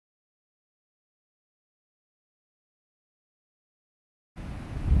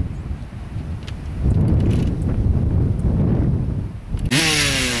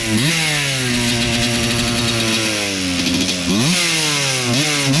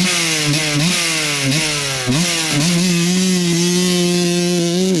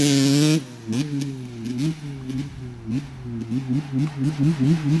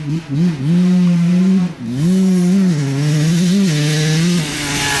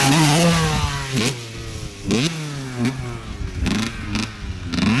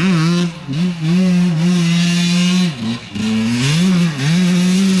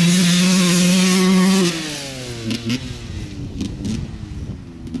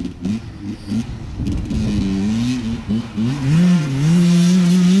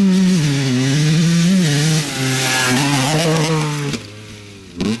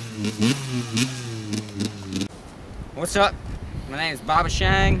name is Baba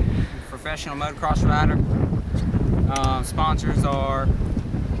Shang, professional motocross rider. Sponsors are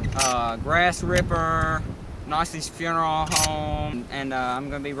Grass Ripper, Nicely's Funeral Home, and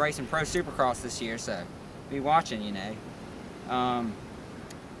I'm going to be racing Pro Supercross this year, so be watching, you know.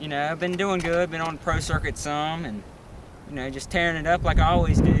 I've been doing good, been on the pro circuit some, and just tearing it up like I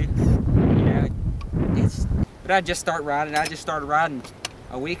always do. But I just started riding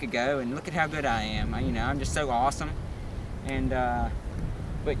a week ago, and look at how good I am. I'm just so awesome. And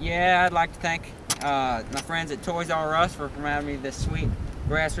but yeah, I'd like to thank my friends at Toys R Us for providing me this sweet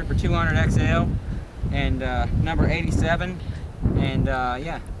Grass Ripper 200 XL and number 87. And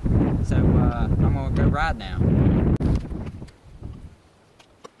yeah, so I'm gonna go ride now.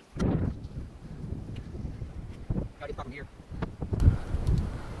 Gotta get from here.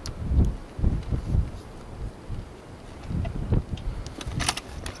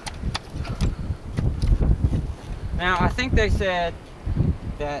 Now, I think they said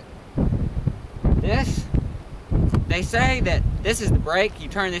that they say that this is the brake, you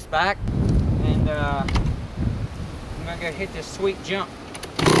turn this back, and I'm gonna go hit this sweet jump.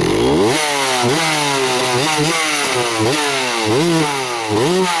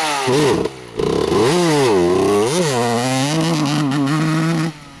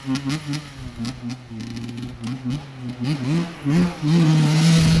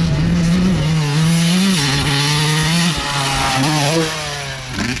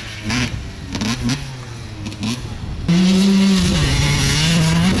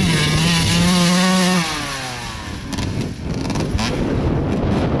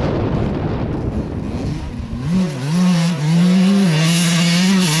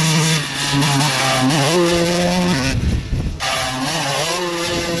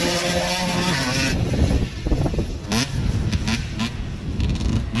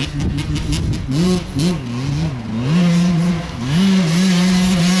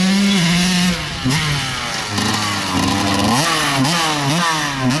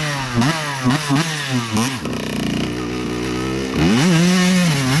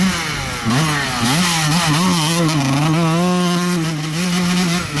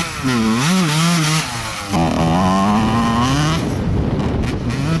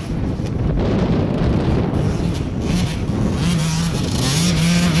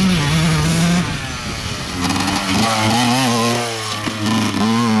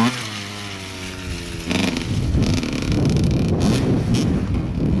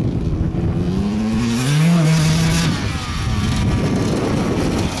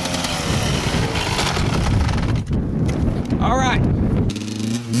 All right.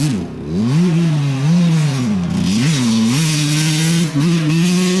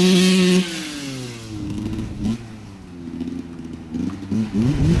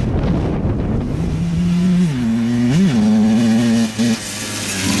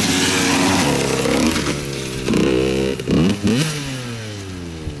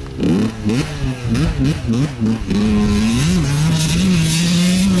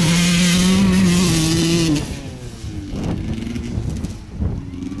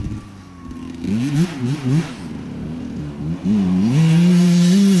 Mm-hmm.